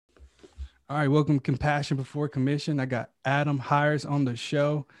All right, welcome to Compassion Before Commission. I got Adam Hires on the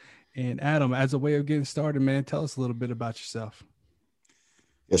show. And Adam, as a way of getting started, man, tell us a little bit about yourself.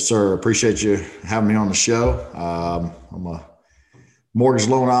 Yes, sir. Appreciate you having me on the show. I'm a mortgage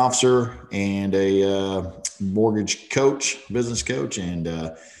loan officer and a mortgage coach, business coach, and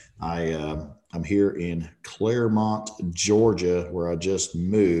I'm here in Claremont, Georgia, where I just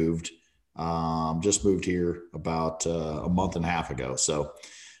moved. Just moved here about a month and a half ago. So,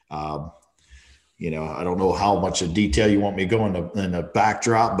 um, I don't know how much of detail you want me to go in the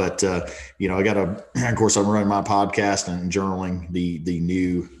backdrop, but I got to. Of course, I'm running my podcast and journaling the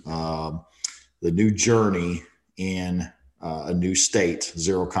new journey in a new state,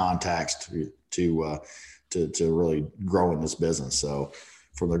 zero contacts to really grow in this business. So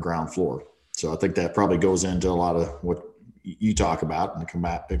from the ground floor. So I think that probably goes into a lot of what you talk about and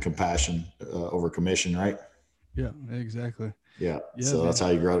the compassion over commission, right? Yeah, exactly. Yeah. Yeah, So that's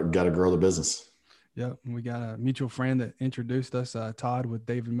man. how you got to grow the business. Yeah, we got a mutual friend that introduced us, Todd, with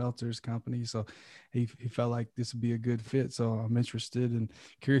David Meltzer's company. So he felt like this would be a good fit. So I'm interested and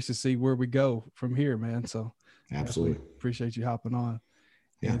curious to see where we go from here, man. So definitely Absolutely. appreciate you hopping on.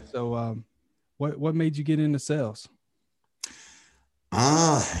 Yeah. And so, what made you get into sales?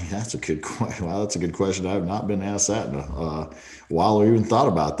 That's a good question. Wow, that's a good question. I have not been asked that in a while or even thought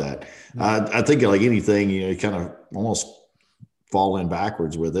about that. Yeah, I think like anything, you kind of almost fall in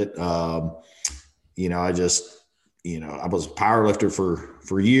backwards with it. I just, I was a power lifter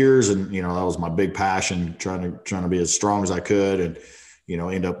for years, and that was my big passion, trying to be as strong as I could, and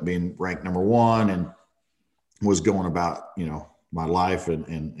end up being ranked number one, and was going about my life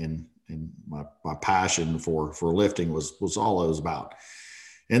and my passion for lifting was all it was about.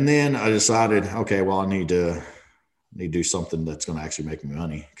 And then I decided, okay, well, I need to do something that's going to actually make me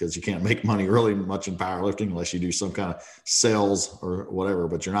money, because you can't make money really much in powerlifting unless you do some kind of sales or whatever,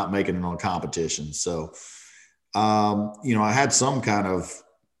 but you're not making it on competition. So, I had some kind of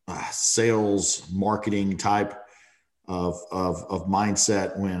sales marketing type of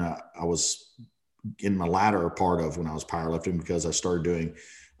mindset when I was in my latter part of when I was powerlifting, because I started doing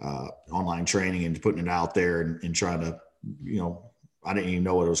online training and putting it out there and trying to, I didn't even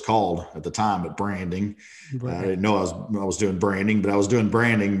know what it was called at the time, but branding. I right. didn't know I was doing branding, but I was doing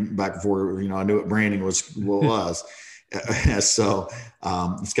branding back before I knew what branding was what it was. So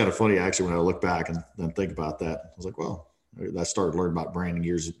it's kind of funny actually when I look back and then think about that. I was like, well, I started learning about branding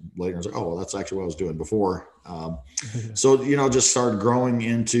years later. I was like, oh, well, that's actually what I was doing before. Yeah. So just started growing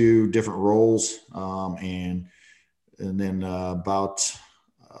into different roles, and then about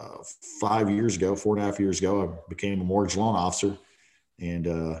 5 years ago, 4.5 years ago, I became a mortgage loan officer. And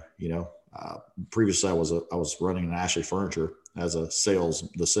previously I was running an Ashley Furniture as the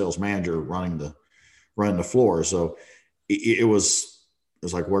sales manager, running the floor. So it was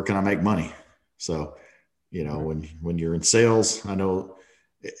like, where can I make money? So Right. when you're in sales, I know,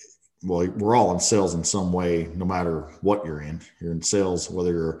 well, we're all in sales in some way, no matter what you're in. You're in sales,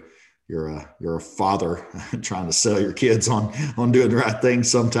 whether you're a father trying to sell your kids on doing the right things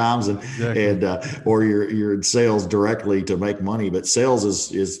sometimes, Exactly. and or you're in sales directly to make money. But sales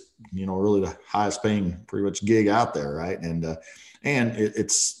is really the highest paying pretty much gig out there, right? And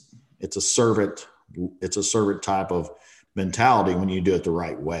it's a servant type of mentality when you do it the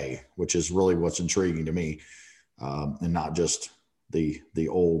right way, which is really what's intriguing to me, and not just the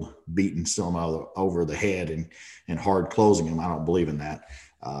old beating someone over the head and hard closing them. I don't believe in that.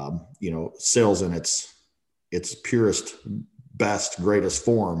 Sales in its purest, best, greatest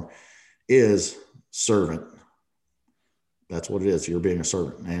form is servant. That's what it is. You're being a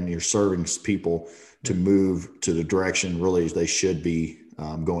servant, and you're serving people to Yeah. move to the direction really they should be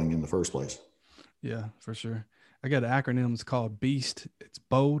going in the first place. Yeah, for sure. I got an acronym. It's called BEAST. It's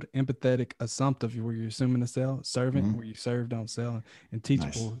bold, empathetic, assumptive, where you're assuming to sell, servant, Mm-hmm. where you serve, don't sell, and Nice.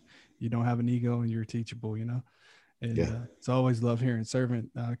 teachable. You don't have an ego and you're teachable. And Yeah. it's always love hearing servant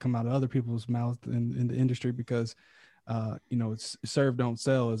come out of other people's mouths in the industry because, it's serve, don't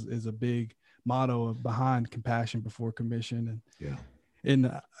sell is a big motto of behind compassion before commission. Yeah. And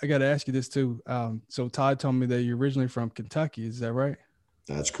I got to ask you this too. So Todd told me that you're originally from Kentucky. Is that right?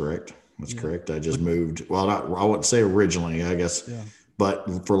 That's correct. That's Yeah. correct. I just What? moved. Well, I wouldn't say originally, I guess, Yeah.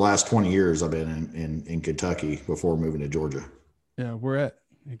 but for the last 20 years, I've been in Kentucky before moving to Georgia. Yeah. We're at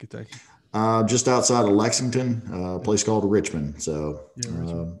in Kentucky. Just outside of Lexington, a Yeah. place called Richmond. So Yeah. Richmond.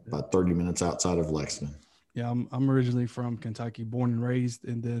 Yeah. about 30 minutes outside of Lexington. Yeah. I'm originally from Kentucky, born and raised,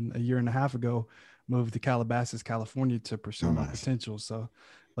 and then a year and a half ago moved to Calabasas, California to pursue Oh, my nice. potential. So,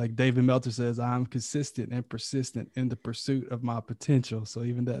 like David Meltzer says, I'm consistent and persistent in the pursuit of my potential. So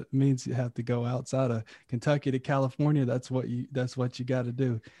even that means you have to go outside of Kentucky to California. That's what you got to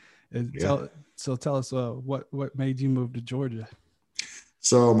do. Tell tell us what made you move to Georgia?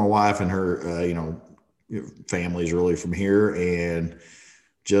 So my wife and her, family's really from here, and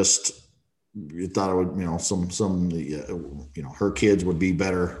just thought it would, her kids would be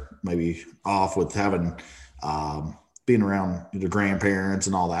better maybe off with having being around the grandparents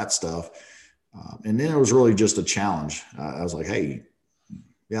and all that stuff. And then it was really just a challenge. I was like, hey,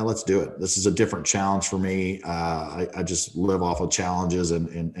 yeah, let's do it. This is a different challenge for me. I just live off of challenges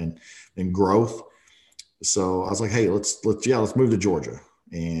and growth. So I was like, hey, let's move to Georgia.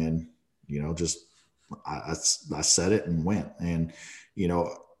 And, I said it and went. And,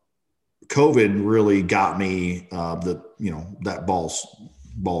 COVID really got me that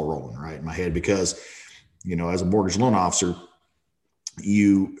ball rolling right in my head, because, as a mortgage loan officer,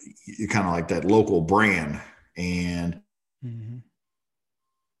 you're kind of like that local brand, and Mm-hmm.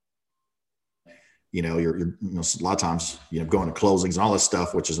 you're a lot of times, going to closings and all this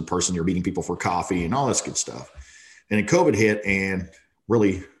stuff, which is in person, you're meeting people for coffee and all this good stuff. And then COVID hit, and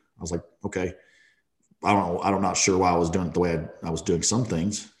really, I was like, okay, I'm not sure why I was doing it the way I was doing some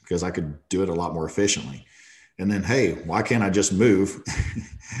things, because I could do it a lot more efficiently. And then, hey, why can't I just move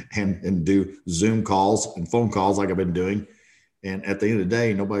and do Zoom calls and phone calls like I've been doing? And at the end of the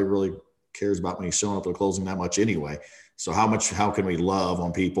day, nobody really cares about me showing up at a closing that much anyway. So how can we love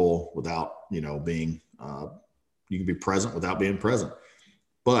on people without, being, you can be present without being present.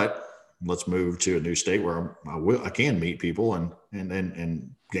 But let's move to a new state where I can meet people and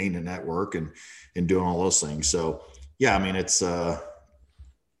gain a network and doing all those things. So yeah, I mean, it's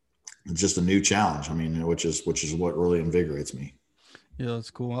just a new challenge. I mean, which is what really invigorates me. Yeah,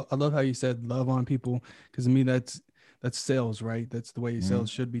 that's cool. I love how you said love on people, because to me that's sales, right? That's the way sales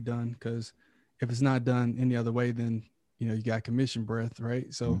should be done. Because if it's not done any other way, then you got commission breath,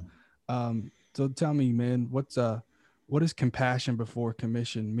 right? So, so tell me, man, what does compassion before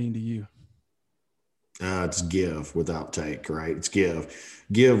commission mean to you? It's give without take, right? It's give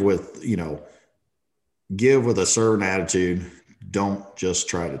with a certain attitude. Don't just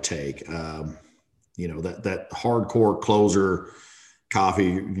try to take. That hardcore closer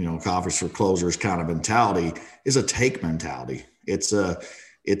coffees for closers kind of mentality is a take mentality. It's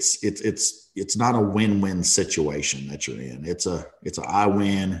not a win-win situation that you're in. It's a I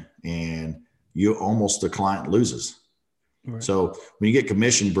win and the client loses. Right. So when you get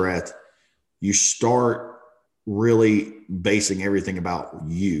commission breath, you start really basing everything about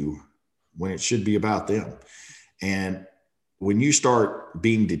you when it should be about them. And when you start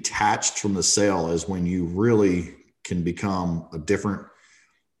being detached from the sale is when you really can become a different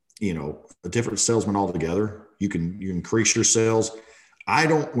salesman altogether. You increase your sales.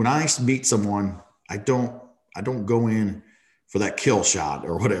 When I meet someone, I don't go in for that kill shot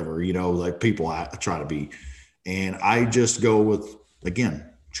or whatever, like people I try to be. And I just go with, again,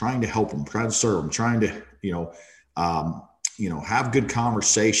 trying to help them, trying to serve them, trying to, have good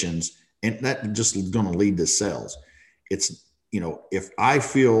conversations, and that just is going to lead to sales. It's, if I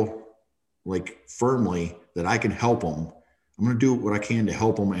feel like firmly that I can help them, I'm going to do what I can to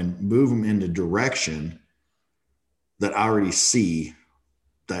help them and move them in the direction that I already see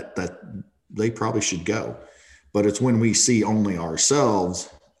that they probably should go. But it's when we see only ourselves,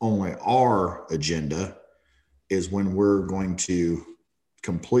 only our agenda, is when we're going to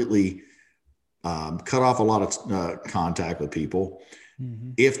completely cut off a lot of contact with people.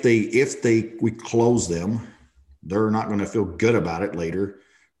 Mm-hmm. If we close them, they're not going to feel good about it later.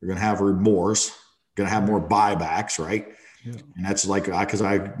 They're going to have remorse, going to have more buybacks, right? Yeah. And that's because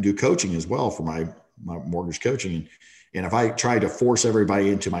I do coaching as well for my mortgage coaching. And if I try to force everybody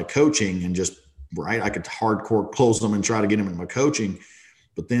into my coaching and just, right, I could hardcore close them and try to get them into my coaching.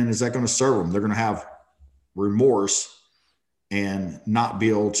 But then is that going to serve them? They're going to have remorse and not be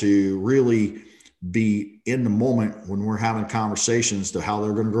able to really be in the moment when we're having conversations to how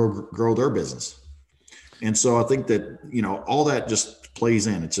they're going to grow their business. And so I think that, all that just plays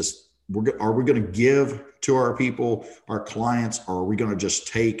in. It's just, are we going to give to our people, our clients, or are we going to just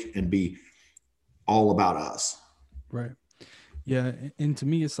take and be all about us? Right. Yeah. And to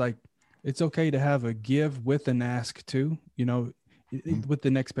me, it's like, it's okay to have a give with an ask too, with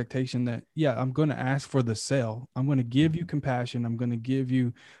an expectation that, yeah, I'm going to ask for the sale. I'm going to give you compassion. I'm going to give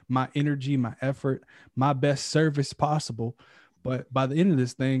you my energy, my effort, my best service possible. But by the end of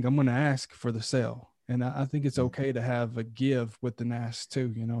this thing, I'm going to ask for the sale. And I think it's okay to have a give with an ask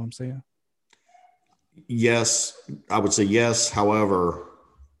too. You know what I'm saying? Yes, I would say yes. However,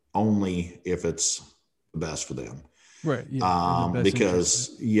 only if it's the best for them. Right. Yeah. Because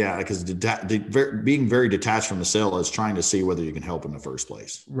being very detached from the sale is trying to see whether you can help in the first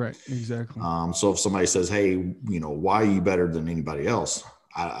place. Right. Exactly. So if somebody says, hey, why are you better than anybody else?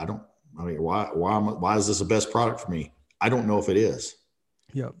 I don't I mean, why is this the best product for me? I don't know if it is.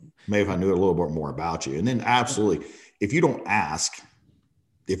 Yep. Maybe if I knew a little bit more about you. And then absolutely, if you don't ask,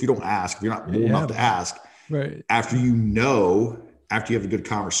 if you're not bold enough to ask, right. after you have a good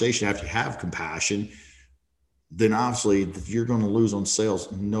conversation, after you have compassion, then obviously you're going to lose on sales,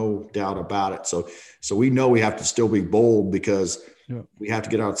 no doubt about it. So we know we have to still be bold because we have to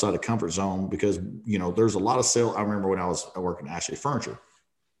get outside the comfort zone because, there's a lot of sales. I remember when I was working at Ashley Furniture,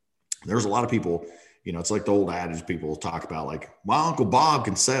 there's a lot of people, it's like the old adage people talk about, like, my Uncle Bob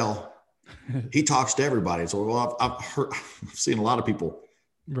can sell. He talks to everybody. So, well, I've seen a lot of people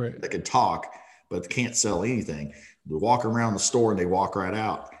that can talk, but can't sell anything. They walk around the store and they walk right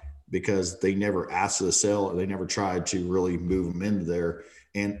out because they never asked to sell, or they never tried to really move them into there.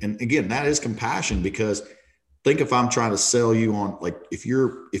 And again, that is compassion, because think if I'm trying to sell you on, like, if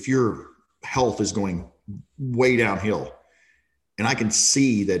your health is going way downhill, and I can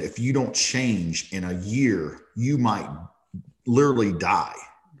see that if you don't change in a year, you might literally die.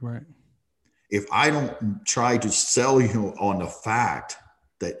 Right. If I don't try to sell you on the fact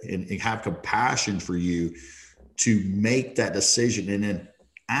that, and have compassion for you to make that decision, and then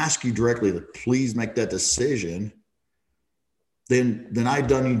ask you directly to please make that decision, then I've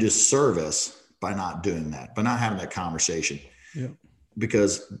done you disservice by not doing that, by not having that conversation. Yeah.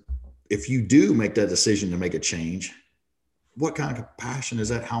 Because if you do make that decision to make a change, what kind of compassion is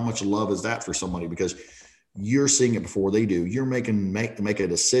that? How much love is that for somebody? Because you're seeing it before they do. You're make a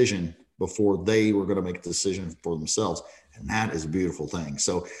decision before they were going to make a decision for themselves. And that is a beautiful thing.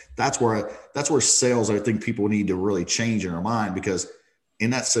 So that's where sales, I think people need to really change in their mind, because in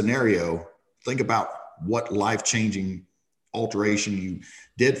that scenario, think about what life-changing alteration you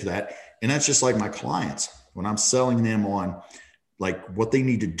did for that. And that's just like my clients, when I'm selling them on like what they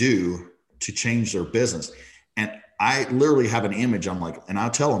need to do to change their business. And I literally have an image. I'm like, and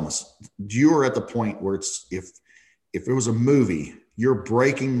I'll tell them this, you're at the point where it's, if it was a movie, you're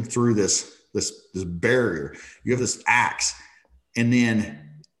breaking through this barrier, you have this axe, and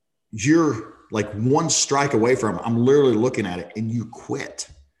then you're like one strike away from it. I'm literally looking at it and you quit.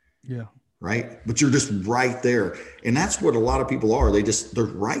 Yeah. Right. But you're just right there. And that's what a lot of people are. They're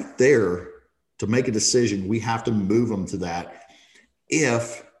right there to make a decision. We have to move them to that,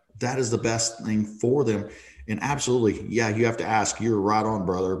 if that is the best thing for them. And absolutely, yeah, you have to ask. You're right on,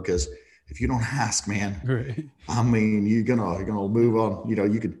 brother, because if you don't ask, man, right. I mean, you're gonna move on.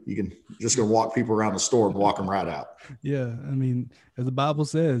 You can just gonna walk people around the store and walk them right out. Yeah, I mean, as the Bible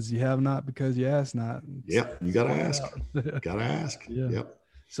says, you have not because you ask not. Yep, you gotta ask. Gotta ask. Yeah. Yep.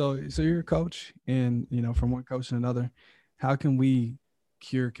 So you're a coach, and from one coach to another, how can we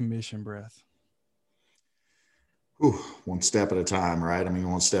cure commission breath? Ooh, one step at a time, right? I mean,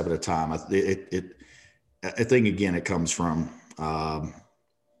 one step at a time. I think again, it comes from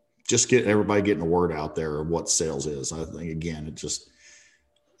just everybody getting the word out there of what sales is. I think again, it just,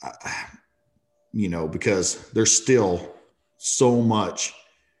 because there's still so much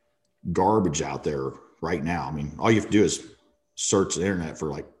garbage out there right now. I mean, all you have to do is search the internet for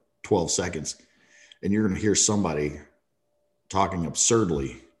like 12 seconds and you're going to hear somebody talking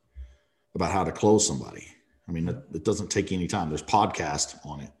absurdly about how to close somebody. I mean, it doesn't take any time. There's podcasts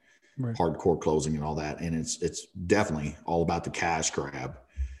on it, right. Hardcore closing and all that. And it's definitely all about the cash grab.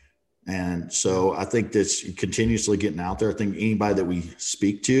 And so I think that's continuously getting out there. I think anybody that we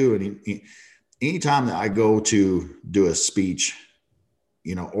speak to, and anytime that I go to do a speech,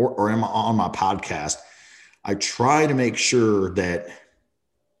 or am on my podcast, I try to make sure that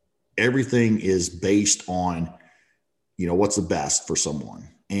everything is based on, what's the best for someone,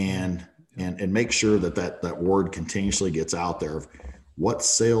 and make sure that word continuously gets out there of what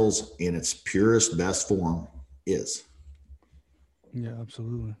sales in its purest, best form is. Yeah,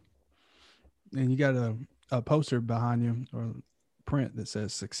 absolutely. And you got a poster behind you, or print, that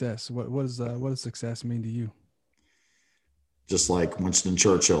says success. What does success mean to you? Just like Winston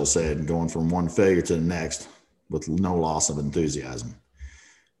Churchill said, going from one failure to the next with no loss of enthusiasm.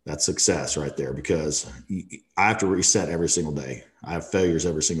 That's success right there, because I have to reset every single day. I have failures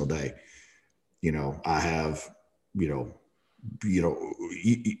every single day. I have,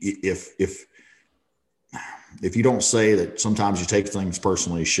 if you don't say that sometimes you take things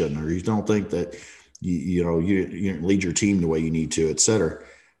personally, you shouldn't, or you don't think that you lead your team the way you need to, et cetera,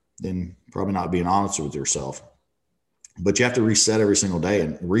 then probably not being honest with yourself. But you have to reset every single day,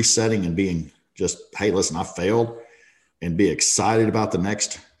 and resetting and being just, hey, listen, I failed, and be excited about the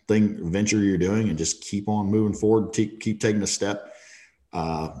next venture you're doing, and just keep on moving forward, keep taking a step.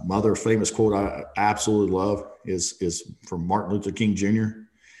 Another famous quote I absolutely love is from Martin Luther King Jr.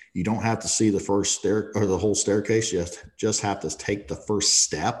 You don't have to see the first stair or the whole staircase. You just have to take the first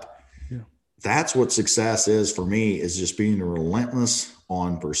step. that's what success is for me, is just being relentless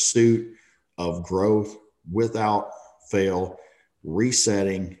on pursuit of growth without fail,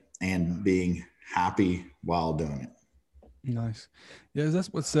 resetting and being happy while doing it. Nice. Yeah,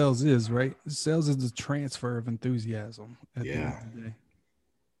 that's what sales is, right? Sales is the transfer of enthusiasm at the end of the day.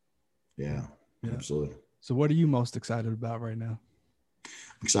 Yeah, absolutely. So what are you most excited about right now?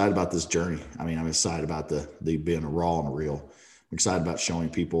 I'm excited about this journey. I mean, I'm excited about the being a raw and a real. I'm excited about showing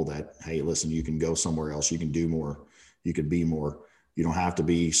people that, hey, listen, you can go somewhere else. You can do more. You can be more. You don't have to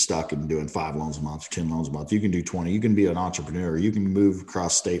be stuck in doing 5 loans a month or 10 loans a month. You can do 20. You can be an entrepreneur. You can move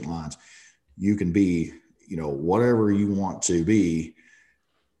across state lines. You can be, whatever you want to be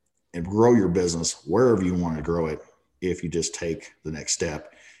and grow your business wherever you want to grow it, if you just take the next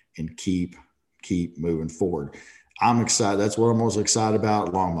step and keep moving forward. I'm excited. That's what I'm most excited about,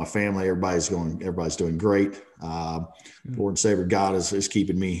 along with my family. Everybody's doing great. Lord and Savior God is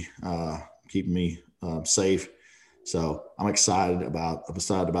keeping me safe. So I'm excited about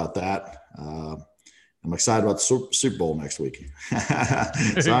that. I'm excited about the Super Bowl next week.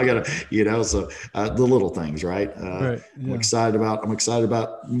 So I gotta, the little things, right? Right. Yeah. I'm excited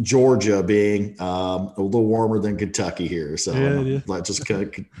about Georgia being a little warmer than Kentucky here. So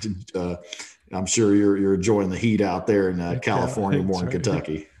I'm sure you're enjoying the heat out there in California more than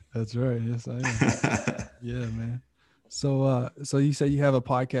Kentucky. That's right. Yes, I am. Yeah, man. So you say you have a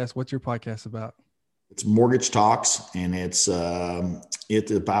podcast. What's your podcast about? It's Mortgage Talks, and it's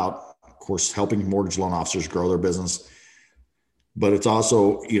about, of course, helping mortgage loan officers grow their business. But it's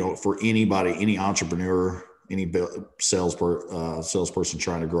also, for anybody, any entrepreneur, any salesperson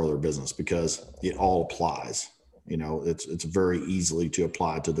trying to grow their business, because it all applies. It's very easily to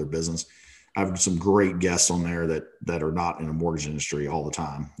apply to their business. I have some great guests on there that are not in the mortgage industry all the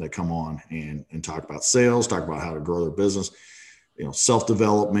time, that come on and talk about sales, talk about how to grow their business,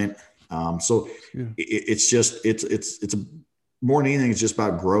 self-development. So it's more than anything, it's just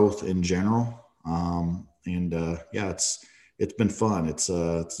about growth in general. It's been fun. It's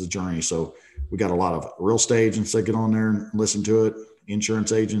a journey. So we got a lot of real estate agents that get on there and listen to it,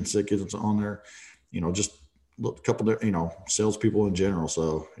 insurance agents that get on there, just a couple of, salespeople in general.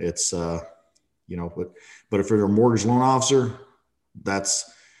 So it's, but if you're a mortgage loan officer, that's,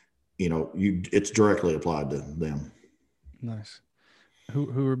 it's directly applied to them. Nice.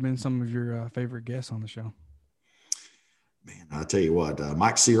 Who have been some of your favorite guests on the show? Man, I tell you what,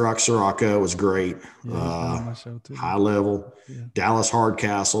 Mike Sirocco was great. Yeah, on my show too. High level. Yeah. Dallas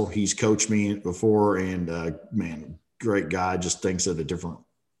Hardcastle, he's coached me before, and man, great guy. Just thinks at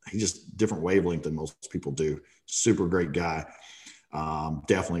he's just different wavelength than most people do. Super great guy.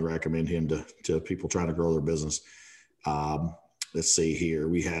 Definitely recommend him to people trying to grow their business. Let's see here.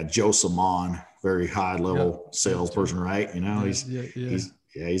 We had Joe Simon, very high level salesperson, right?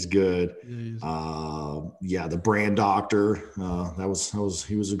 He's good. Yeah, the brand doctor.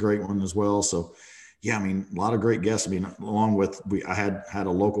 He was a great one as well. So yeah, I mean, a lot of great guests. I mean, along with I had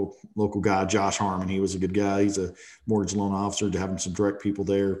a local guy, Josh Harmon. He was a good guy. He's a mortgage loan officer, to having some direct people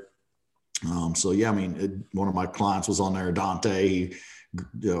there. So yeah, I mean, one of my clients was on there, Dante. He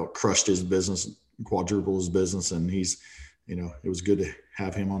crushed his business, quadrupled his business, and he's, it was good to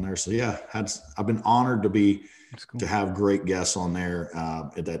have him on there. So yeah, I've been honored to have great guests on there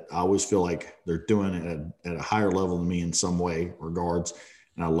that I always feel like they're doing it at a higher level than me in some way regards.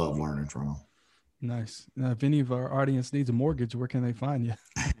 And I love learning from them. Nice. Now, if any of our audience needs a mortgage, where can they find you?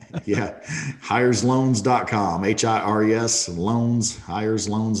 Yeah. Hiresloans.com, HIRES loans,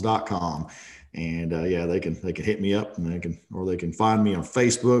 hiresloans.com. And they can hit me up, and they can find me on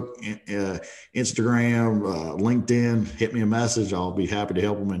Facebook, Instagram, LinkedIn, hit me a message. I'll be happy to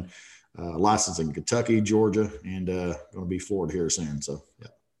help them. And licensed in Kentucky, Georgia, and going to be Florida here soon. So, yeah.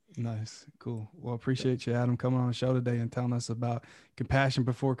 Nice. Cool. Well, appreciate you, Adam, coming on the show today and telling us about compassion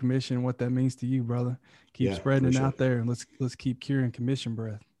before commission and what that means to you, brother. Keep spreading it out there, and let's keep curing commission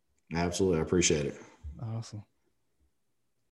breath. Absolutely. I appreciate it. Awesome.